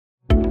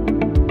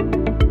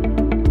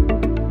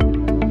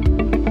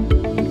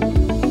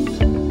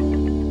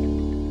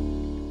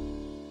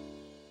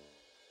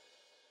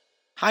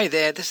Hi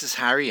there, this is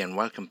Harry and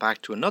welcome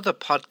back to another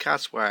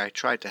podcast where I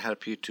try to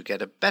help you to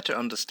get a better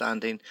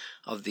understanding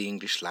of the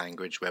English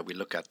language, where we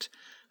look at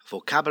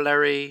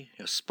vocabulary,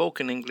 your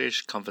spoken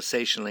English,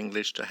 conversational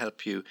English to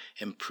help you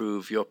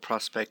improve your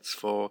prospects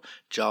for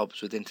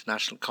jobs with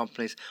international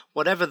companies.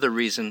 Whatever the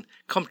reason,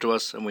 come to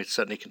us and we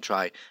certainly can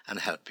try and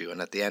help you. And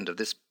at the end of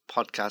this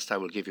podcast, I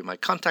will give you my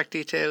contact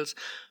details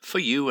for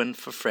you and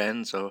for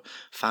friends or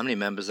family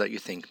members that you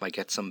think might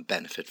get some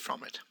benefit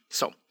from it.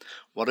 So,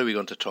 what are we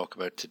going to talk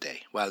about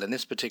today? Well, in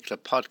this particular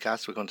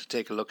podcast, we're going to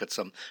take a look at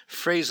some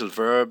phrasal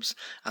verbs,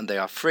 and they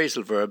are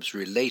phrasal verbs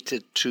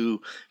related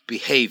to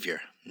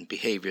behavior. And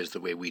behavior is the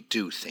way we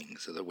do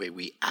things, or the way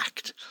we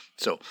act.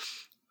 So,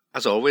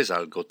 as always,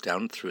 I'll go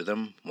down through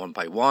them one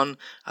by one,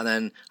 and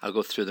then I'll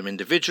go through them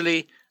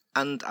individually,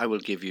 and I will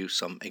give you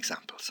some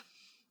examples.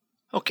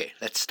 Okay,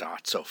 let's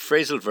start. So,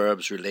 phrasal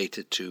verbs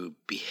related to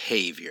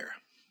behavior.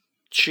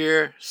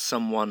 Cheer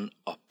someone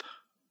up.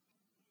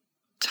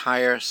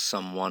 Tire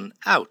someone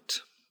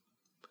out.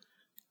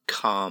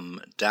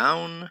 Calm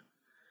down.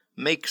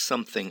 Make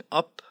something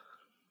up.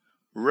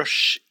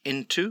 Rush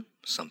into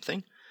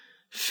something.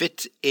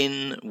 Fit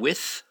in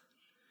with.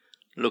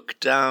 Look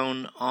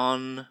down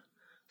on.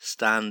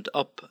 Stand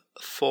up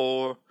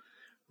for.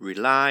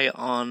 Rely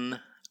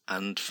on.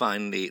 And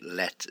finally,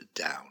 let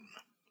down.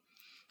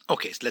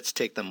 Okay, so let's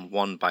take them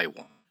one by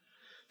one.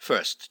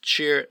 First,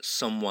 cheer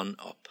someone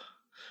up.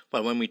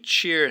 Well, when we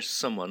cheer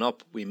someone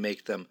up, we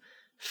make them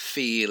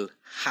feel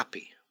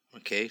happy.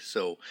 Okay,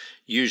 so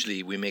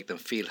usually we make them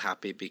feel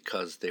happy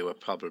because they were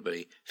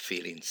probably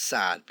feeling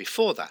sad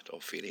before that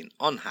or feeling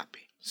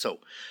unhappy. So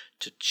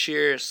to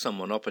cheer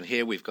someone up, and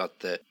here we've got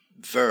the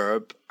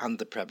verb and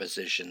the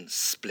preposition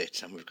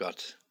split, and we've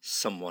got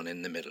someone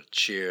in the middle.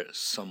 Cheer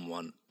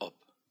someone up.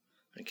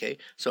 Okay,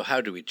 so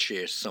how do we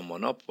cheer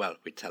someone up? Well,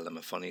 we tell them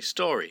a funny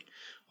story,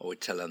 or we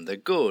tell them they're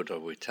good, or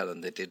we tell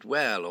them they did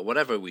well, or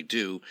whatever we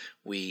do,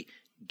 we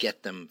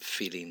get them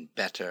feeling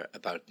better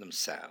about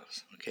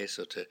themselves. Okay,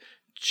 so to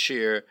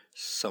cheer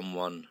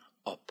someone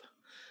up.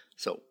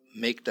 So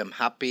make them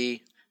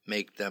happy,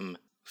 make them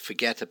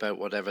forget about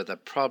whatever their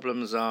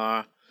problems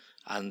are,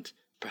 and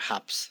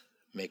perhaps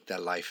make their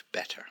life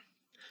better.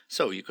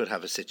 So you could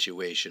have a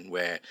situation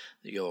where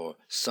your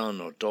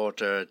son or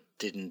daughter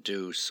didn't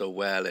do so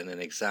well in an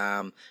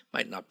exam,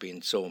 might not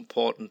be so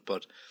important,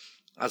 but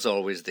as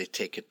always, they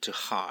take it to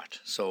heart.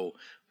 So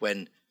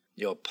when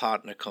your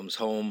partner comes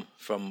home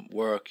from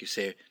work, you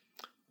say,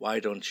 why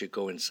don't you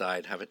go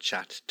inside, have a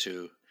chat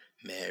to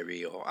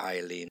Mary or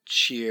Eileen,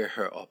 cheer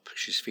her up.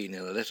 She's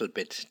feeling a little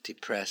bit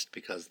depressed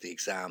because the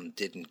exam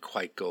didn't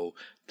quite go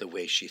the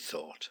way she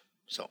thought.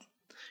 So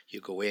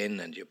you go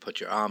in and you put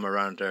your arm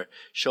around her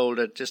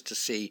shoulder just to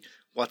see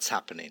what's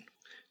happening.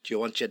 Do you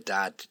want your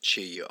dad to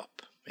cheer you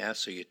up? Yeah,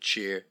 so you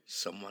cheer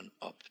someone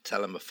up.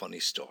 Tell them a funny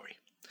story.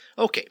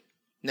 Okay,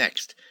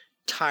 next,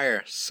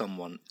 tire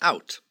someone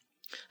out.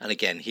 And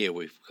again, here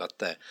we've got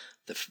the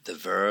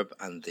verb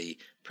and the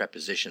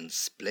preposition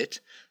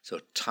split. So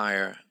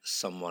tire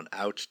someone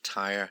out,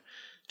 tire,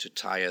 to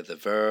tire the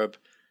verb,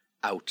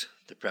 out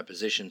the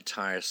preposition,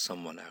 tire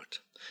someone out.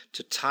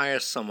 To tire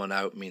someone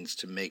out means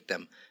to make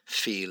them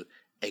feel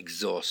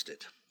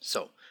exhausted.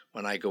 So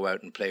when I go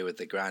out and play with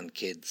the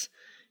grandkids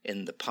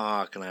in the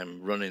park and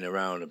I'm running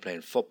around and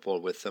playing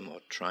football with them, or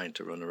trying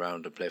to run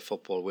around and play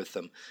football with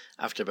them,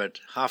 after about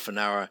half an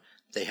hour,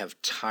 they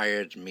have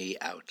tired me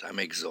out. I'm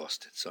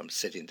exhausted. So I'm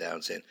sitting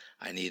down saying,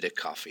 I need a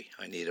coffee,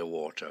 I need a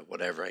water,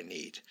 whatever I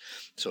need.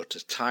 So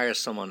to tire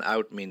someone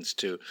out means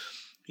to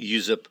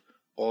use up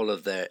all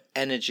of their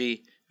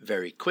energy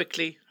very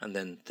quickly, and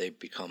then they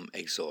become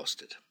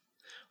exhausted.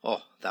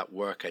 Oh, that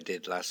work I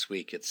did last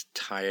week, it's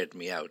tired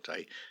me out.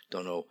 I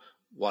don't know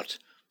what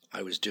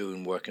I was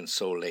doing working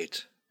so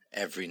late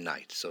every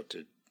night. So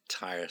to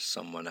tire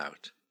someone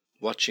out.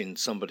 Watching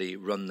somebody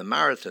run the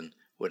marathon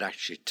would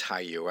actually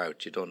tire you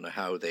out. You don't know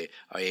how they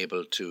are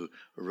able to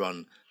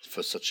run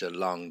for such a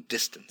long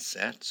distance.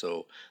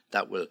 So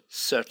that will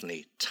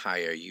certainly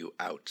tire you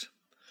out.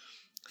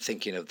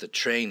 Thinking of the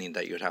training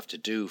that you'd have to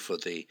do for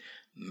the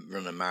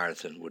run a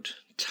marathon would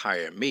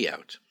tire me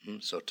out.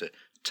 So to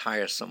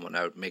tire someone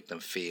out, make them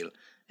feel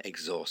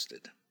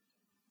exhausted.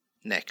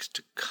 Next,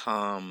 to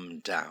calm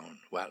down.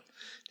 Well,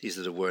 these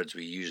are the words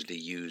we usually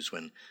use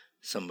when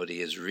somebody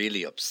is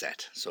really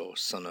upset. So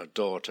son or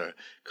daughter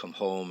come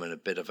home in a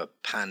bit of a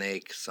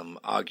panic, some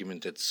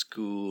argument at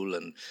school,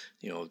 and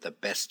the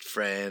best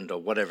friend or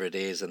whatever it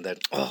is, and then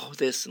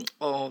this and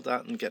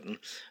that, and getting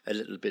a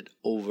little bit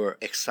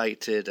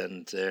overexcited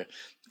and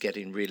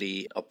getting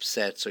really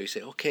upset. So you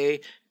say,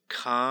 okay,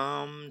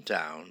 calm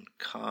down,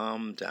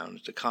 calm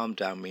down. To calm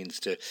down means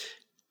to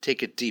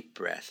take a deep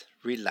breath,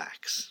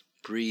 relax,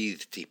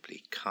 breathe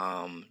deeply,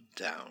 calm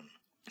down.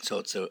 So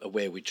it's a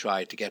way we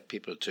try to get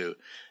people to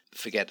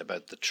forget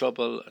about the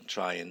trouble and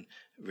try and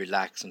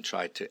relax and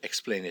try to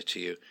explain it to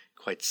you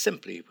quite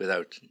simply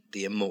without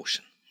the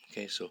emotion.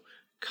 Okay, so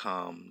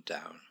calm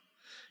down.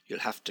 You'll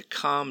have to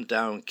calm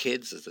down,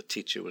 kids, as the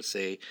teacher will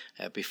say,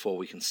 before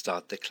we can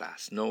start the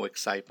class. No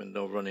excitement,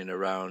 no running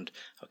around.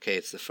 Okay,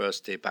 it's the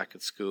first day back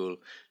at school.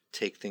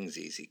 Take things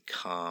easy.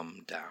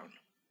 Calm down.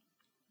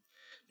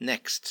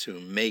 Next,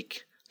 to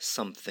make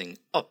something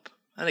up.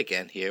 And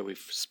again, here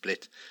we've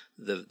split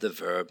the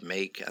verb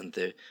make and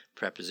the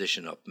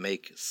preposition up.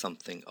 Make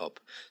something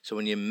up. So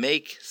when you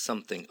make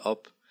something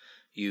up,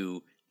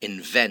 you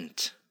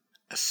invent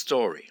a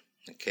story.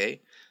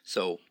 Okay,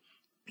 so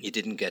you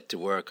didn't get to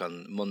work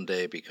on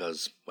Monday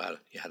because, well,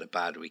 you had a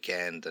bad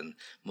weekend, and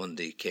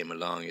Monday came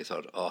along, you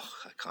thought, oh,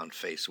 I can't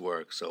face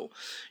work. So,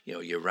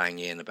 you rang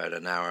in about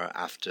an hour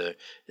after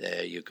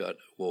you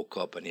woke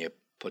up, and you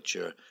put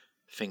your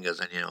fingers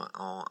and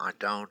oh, I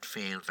don't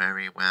feel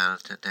very well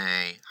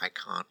today, I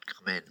can't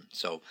come in.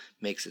 So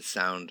makes it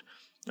sound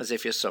as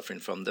if you're suffering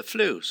from the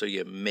flu. So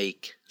you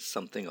make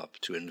something up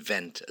to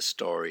invent a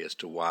story as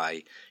to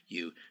why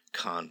you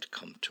can't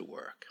come to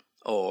work.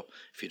 Or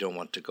if you don't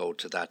want to go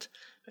to that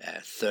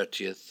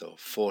 30th or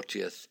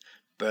 40th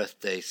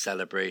birthday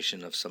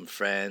celebration of some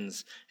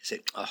friends, you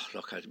say, oh,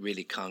 look, I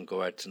really can't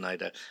go out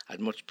tonight. I'd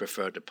much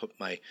prefer to put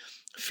my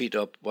feet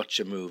up, watch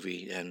a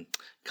movie, and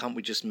can't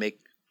we just make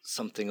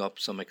something up,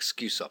 some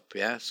excuse up,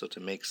 yeah? So to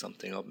make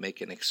something up,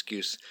 make an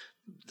excuse,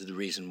 the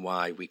reason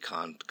why we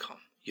can't come.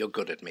 You're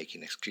good at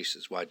making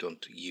excuses. Why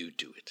don't you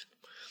do it?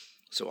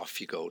 So off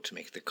you go to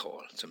make the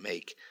call, to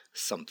make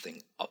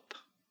something up.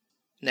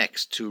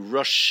 Next, to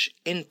rush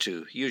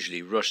into,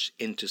 usually rush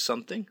into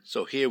something.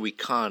 So here we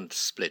can't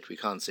split. We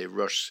can't say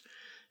rush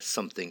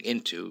something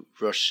into,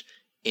 rush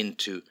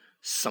into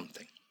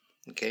something.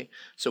 Okay?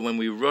 So when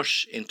we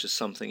rush into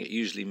something, it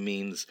usually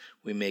means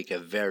we make a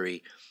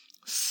very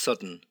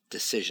sudden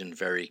decision,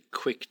 very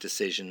quick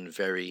decision,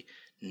 very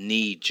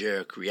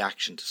knee-jerk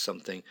reaction to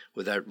something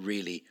without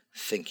really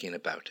thinking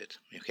about it.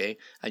 Okay?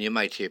 And you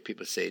might hear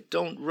people say,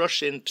 don't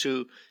rush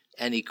into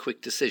any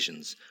quick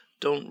decisions.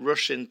 Don't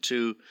rush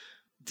into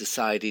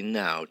deciding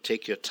now.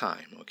 Take your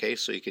time. Okay?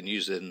 So you can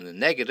use it in the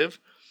negative,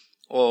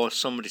 or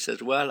somebody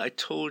says, well, I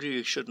told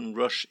you shouldn't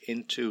rush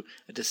into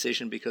a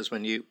decision because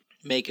when you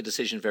make a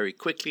decision very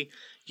quickly,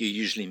 you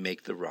usually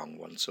make the wrong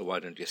one. So why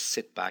don't you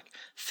sit back,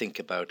 think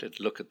about it,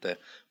 look at the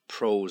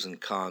pros and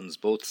cons,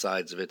 both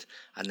sides of it,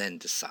 and then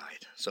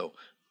decide. So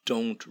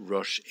don't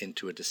rush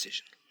into a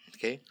decision.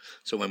 Okay?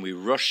 So when we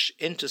rush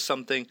into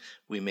something,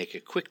 we make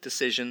a quick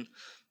decision,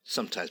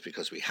 sometimes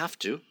because we have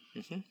to,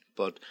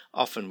 but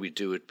often we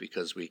do it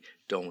because we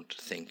don't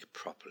think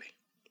properly.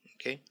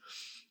 Okay?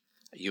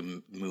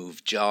 You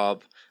move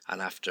job,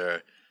 and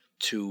after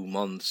 2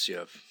 months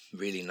you're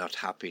really not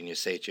happy, and you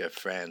say to your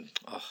friend,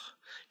 oh,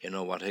 you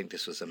know what, I think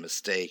this was a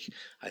mistake.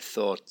 I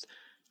thought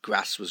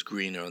grass was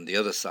greener on the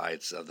other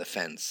sides of the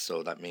fence,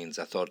 so that means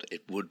I thought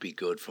it would be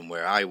good from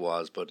where I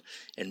was, but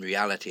in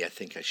reality I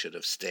think I should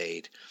have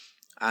stayed.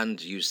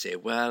 And you say,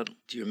 well,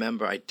 do you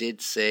remember I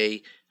did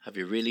say, have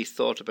you really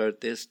thought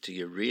about this? Do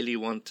you really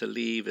want to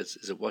leave?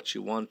 Is it what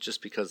you want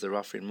just because they're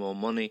offering more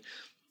money?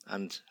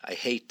 And I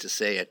hate to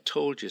say I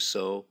told you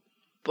so,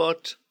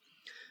 but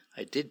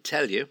I did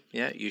tell you,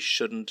 you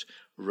shouldn't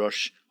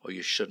rush, or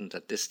you shouldn't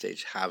at this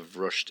stage have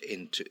rushed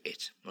into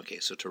it. Okay,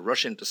 so to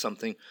rush into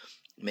something,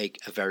 make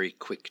a very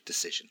quick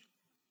decision.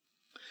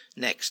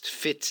 Next,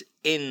 fit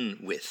in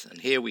with.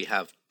 And here we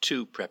have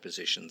two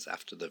prepositions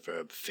after the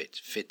verb fit.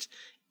 Fit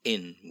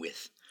in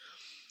with.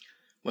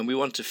 When we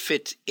want to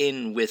fit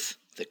in with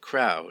the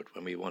crowd,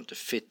 when we want to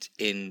fit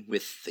in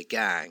with the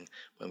gang,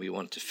 when we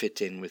want to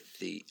fit in with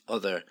the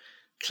other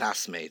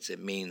classmates, it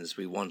means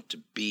we want to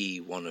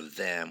be one of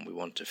them. We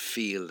want to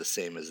feel the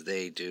same as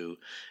they do.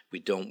 We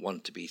don't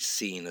want to be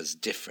seen as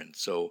different,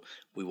 so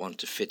we want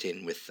to fit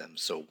in with them.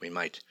 So we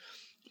might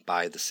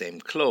buy the same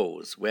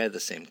clothes, wear the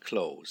same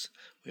clothes.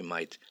 We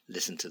might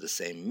listen to the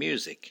same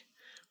music.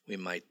 We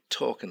might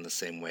talk in the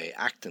same way,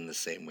 act in the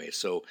same way.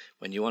 So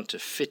when you want to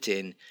fit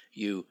in,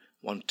 you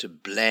want to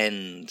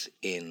blend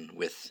in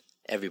with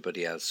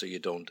everybody else so you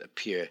don't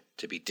appear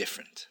to be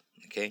different.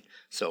 Okay?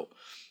 So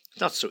it's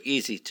not so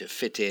easy to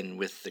fit in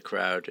with the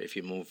crowd if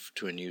you move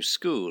to a new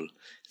school.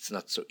 It's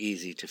not so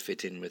easy to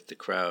fit in with the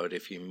crowd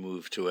if you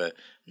move to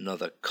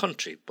another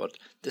country. But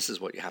this is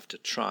what you have to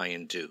try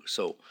and do.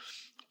 So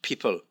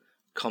people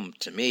come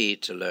to me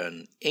to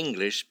learn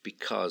English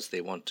because they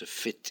want to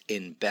fit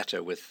in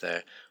better with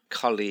their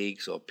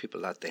colleagues or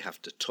people that they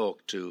have to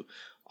talk to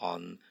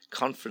on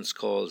conference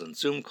calls and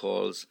Zoom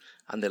calls,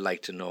 and they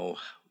like to know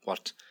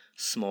what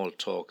small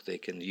talk they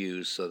can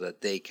use so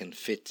that they can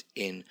fit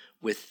in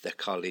with their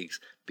colleagues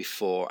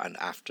before and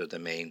after the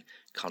main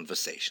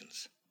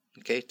conversations.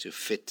 Okay, to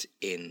fit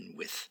in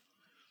with.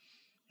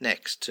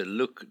 Next, to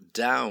look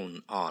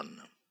down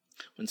on.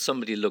 When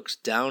somebody looks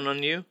down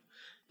on you,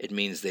 it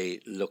means they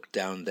look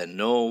down their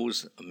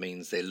nose. It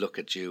means they look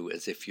at you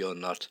as if you're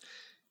not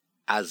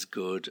as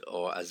good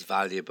or as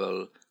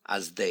valuable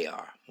as they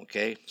are.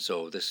 Okay,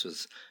 so this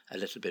was a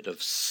little bit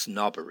of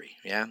snobbery.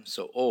 Yeah,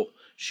 so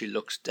she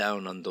looks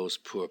down on those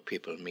poor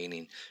people,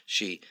 meaning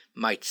she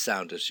might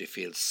sound as she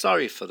feels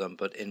sorry for them,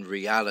 but in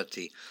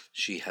reality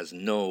she has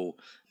no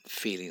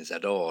feelings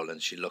at all,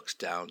 and she looks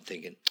down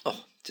thinking,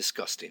 oh,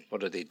 disgusting,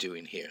 what are they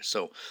doing here?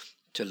 So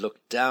to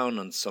look down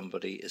on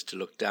somebody is to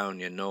look down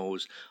your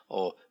nose,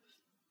 or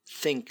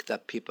think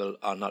that people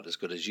are not as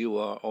good as you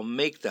are, or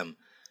make them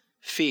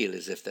feel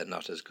as if they're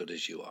not as good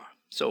as you are.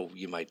 So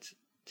you might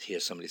hear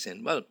somebody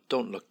saying, well,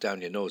 don't look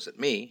down your nose at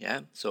me,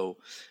 yeah? So,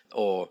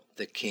 or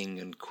the king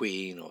and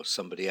queen or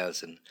somebody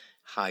else in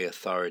high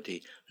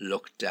authority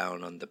look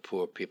down on the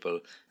poor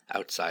people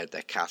outside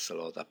their castle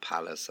or their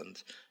palace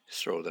and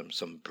throw them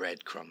some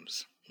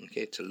breadcrumbs.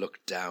 Okay, to look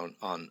down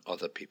on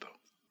other people.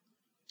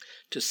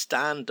 To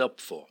stand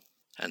up for.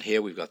 And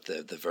here we've got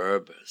the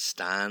verb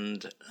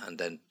stand and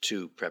then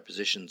two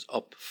prepositions,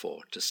 up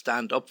for. To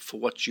stand up for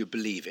what you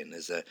believe in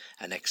is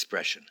an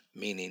expression,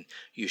 meaning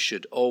you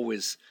should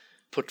always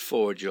put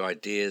forward your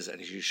ideas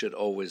and you should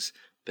always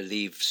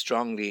believe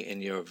strongly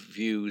in your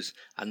views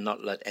and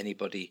not let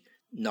anybody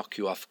knock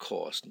you off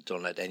course.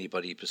 Don't let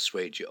anybody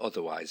persuade you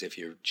otherwise. If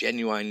you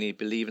genuinely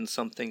believe in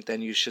something,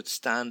 then you should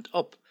stand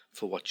up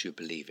for what you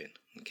believe in.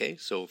 Okay,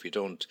 so if you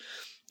don't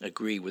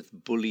agree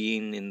with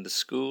bullying in the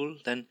school,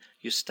 then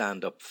you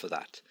stand up for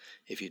that.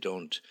 If you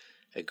don't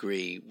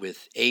agree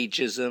with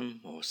ageism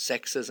or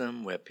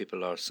sexism, where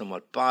people are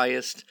somewhat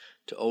biased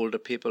to older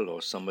people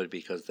or somebody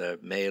because they're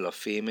male or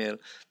female,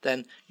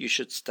 then you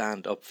should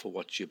stand up for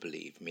what you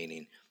believe,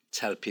 meaning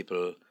tell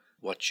people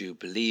what you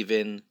believe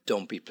in.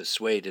 Don't be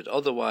persuaded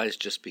otherwise.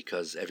 Just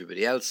because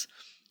everybody else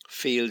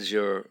feels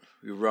you're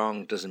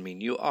wrong doesn't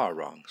mean you are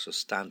wrong. So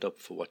stand up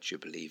for what you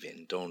believe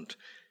in. Don't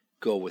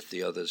go with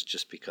the others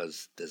just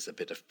because there's a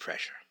bit of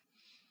pressure.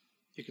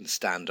 You can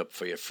stand up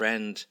for your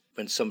friend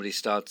when somebody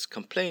starts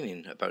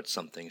complaining about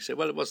something. You say,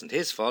 well, it wasn't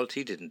his fault,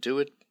 he didn't do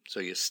it, so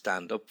you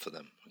stand up for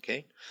them,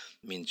 okay?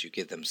 It means you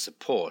give them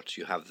support.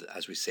 You have,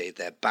 as we say,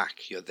 their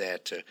back. You're there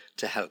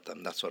to help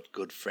them. That's what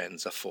good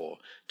friends are for,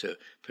 to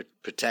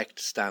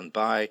protect, stand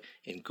by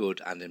in good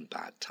and in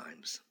bad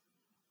times.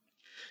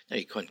 Now,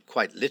 you can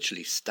quite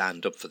literally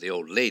stand up for the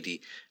old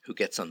lady who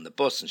gets on the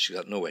bus and she's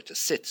got nowhere to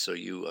sit, so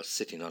you are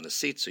sitting on a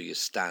seat, so you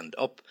stand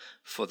up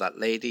for that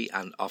lady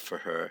and offer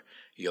her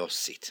your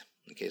seat.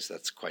 Okay, so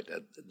that's quite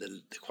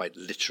the quite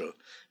literal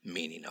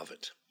meaning of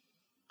it.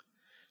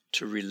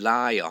 To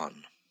rely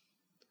on.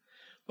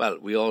 Well,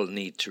 we all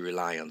need to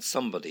rely on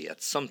somebody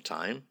at some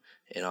time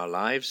in our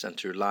lives, and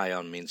to rely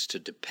on means to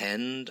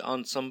depend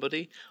on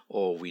somebody,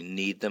 or we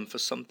need them for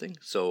something.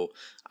 So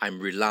I'm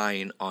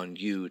relying on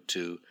you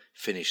to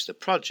finish the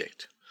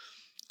project.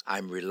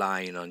 I'm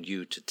relying on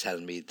you to tell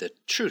me the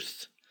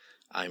truth.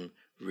 I'm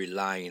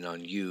relying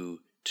on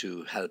you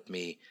to help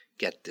me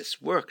get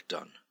this work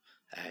done.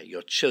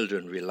 Your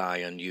children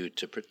rely on you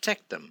to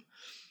protect them.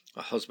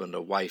 A husband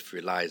or wife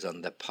relies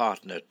on their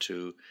partner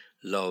to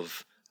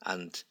love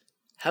and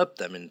help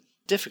them in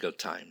difficult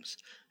times,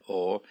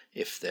 or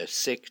if they're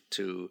sick,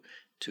 to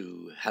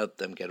help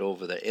them get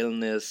over their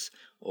illness,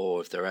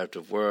 or if they're out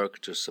of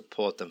work, to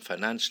support them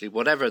financially.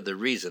 Whatever the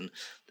reason,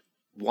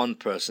 one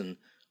person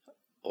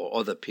or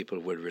other people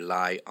will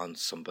rely on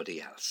somebody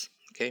else.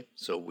 Okay,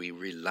 so we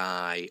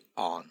rely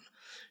on.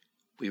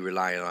 We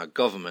rely on our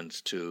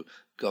government to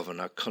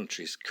govern our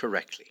countries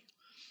correctly.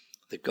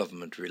 The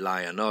government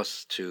rely on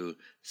us to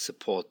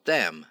support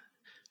them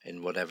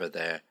in whatever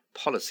their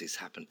policies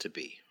happen to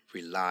be.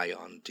 Rely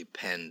on,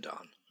 depend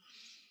on.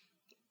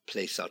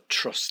 Place our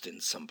trust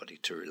in somebody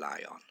to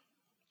rely on.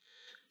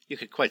 You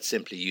could quite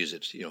simply use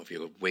it, if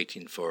you're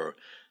waiting for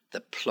the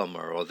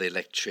plumber or the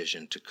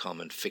electrician to come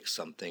and fix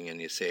something,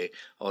 and you say,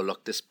 oh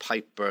look, this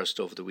pipe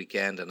burst over the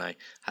weekend and I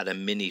had a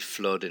mini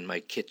flood in my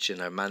kitchen.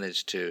 I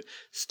managed to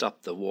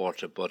stop the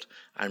water, but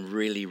I'm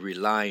really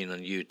relying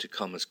on you to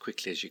come as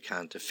quickly as you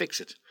can to fix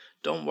it.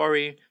 Don't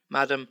worry,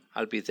 madam,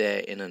 I'll be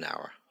there in an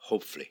hour,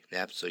 hopefully.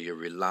 Yeah? So you're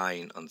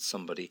relying on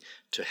somebody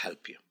to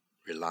help you,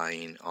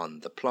 relying on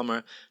the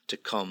plumber to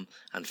come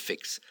and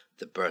fix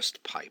the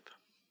burst pipe.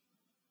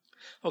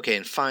 Okay,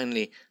 and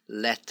finally,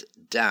 let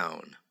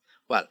down.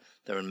 Well,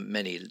 there are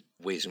many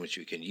ways in which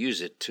we can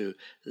use it. To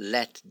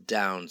let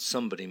down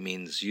somebody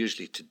means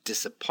usually to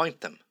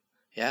disappoint them.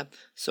 Yeah.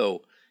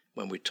 So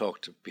when we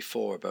talked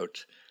before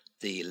about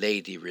the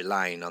lady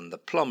relying on the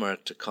plumber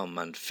to come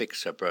and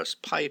fix her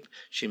burst pipe,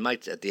 she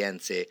might at the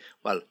end say,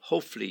 well,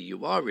 hopefully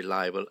you are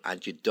reliable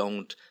and you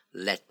don't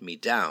let me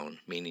down,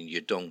 meaning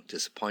you don't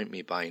disappoint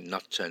me by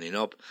not turning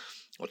up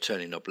or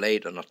turning up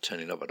late or not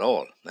turning up at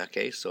all.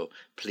 Okay, so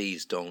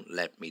please don't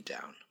let me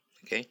down.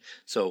 Okay,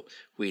 so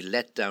we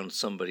let down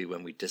somebody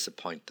when we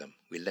disappoint them.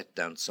 We let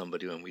down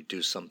somebody when we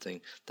do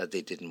something that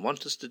they didn't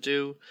want us to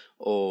do,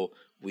 or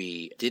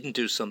we didn't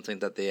do something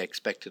that they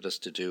expected us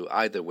to do.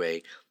 Either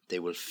way, they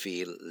will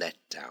feel let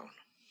down.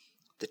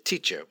 The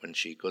teacher, when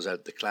she goes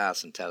out the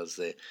class and tells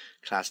the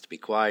class to be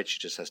quiet, she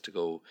just has to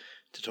go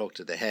to talk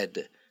to the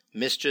head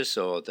mistress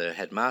or the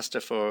headmaster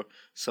for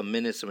some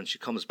minutes, and when she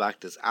comes back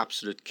there's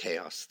absolute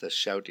chaos. There's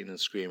shouting and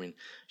screaming.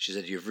 She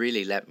said, you've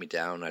really let me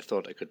down. I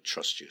thought I could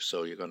trust you,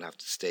 so you're going to have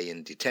to stay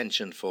in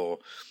detention for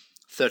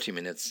 30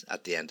 minutes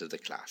at the end of the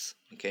class.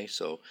 Okay,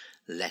 so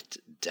let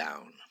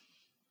down.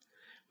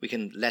 we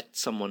can let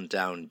someone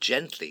down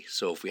gently.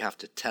 So if we have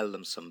to tell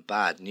them some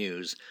bad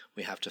news,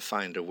 we have to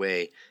find a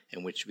way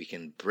in which we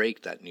can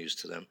break that news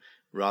to them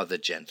rather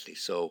gently.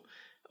 So,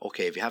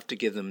 okay, if you have to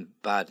give them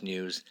bad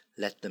news,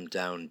 let them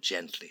down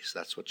gently. So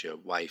that's what your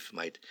wife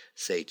might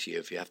say to you.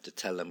 If you have to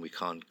tell them we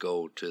can't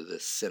go to the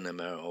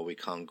cinema or we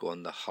can't go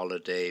on the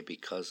holiday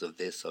because of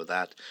this or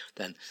that,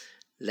 then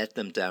let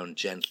them down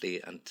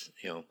gently, and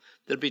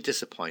they'll be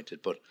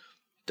disappointed, but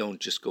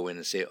don't just go in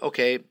and say,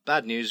 okay,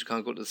 bad news, you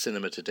can't go to the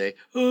cinema today.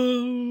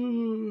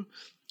 Oh.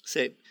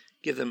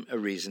 Give them a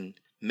reason,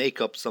 make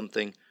up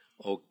something,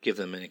 or give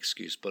them an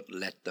excuse, but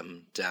let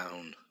them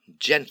down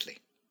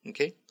gently.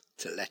 Okay,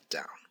 to let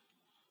down.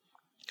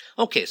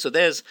 Okay, so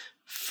there's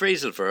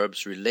phrasal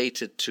verbs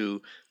related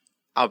to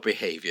our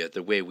behavior,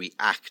 the way we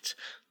act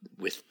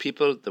with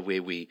people, the way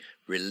we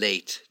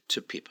relate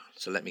to people.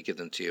 So let me give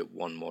them to you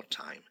one more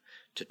time.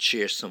 To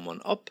cheer someone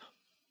up,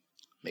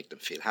 make them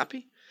feel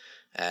happy.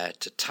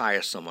 To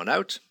tire someone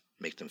out,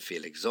 make them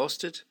feel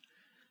exhausted.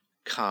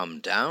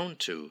 Calm down,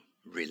 to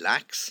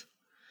relax.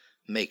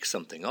 Make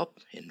something up,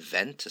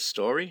 invent a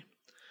story.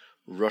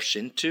 Rush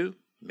into,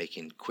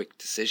 making quick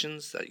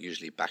decisions that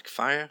usually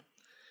backfire.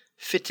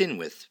 Fit in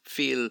with,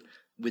 feel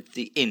with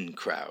the in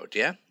crowd,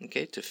 yeah?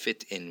 Okay, to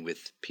fit in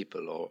with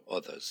people or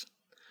others.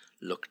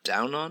 Look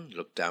down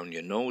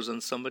your nose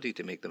on somebody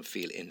to make them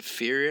feel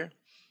inferior.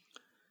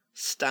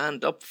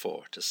 Stand up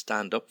for, to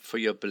stand up for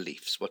your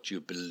beliefs, what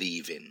you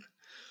believe in.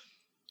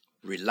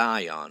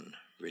 Rely on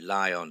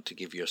to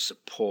give your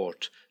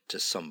support to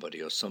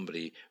somebody, or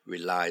somebody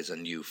relies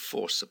on you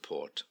for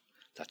support.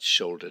 That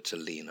shoulder to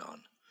lean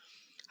on.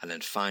 And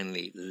then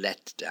finally,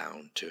 let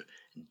down, to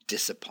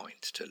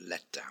disappoint, to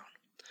let down.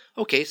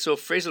 Okay, so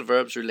phrasal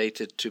verbs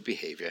related to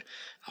behavior.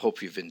 I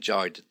hope you've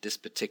enjoyed this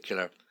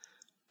particular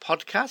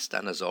podcast.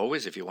 And as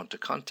always, if you want to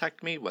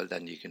contact me, well,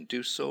 then you can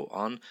do so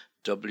on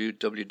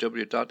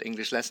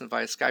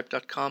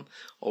www.englishlessonviaskype.com.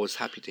 Always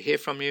happy to hear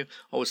from you,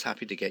 always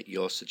happy to get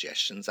your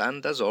suggestions.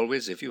 And as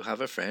always, if you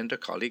have a friend or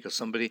colleague or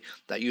somebody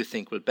that you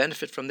think will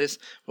benefit from this,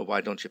 well,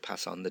 why don't you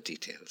pass on the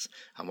details?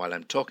 And while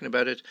I'm talking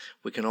about it,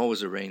 we can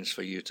always arrange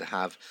for you to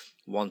have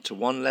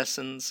one-to-one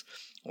lessons,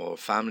 or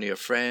family or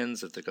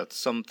friends, if they've got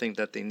something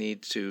that they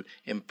need to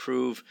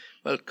improve,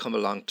 well, come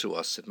along to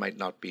us. It might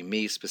not be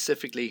me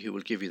specifically who will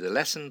give you the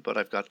lesson, but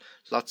I've got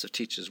lots of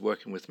teachers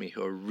working with me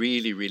who are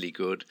really, really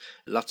good,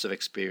 lots of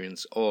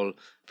experience, all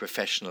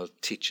professional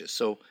teachers.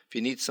 So if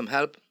you need some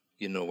help,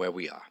 you know where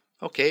we are.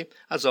 Okay,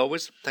 as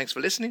always, thanks for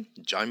listening.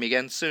 Join me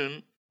again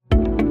soon.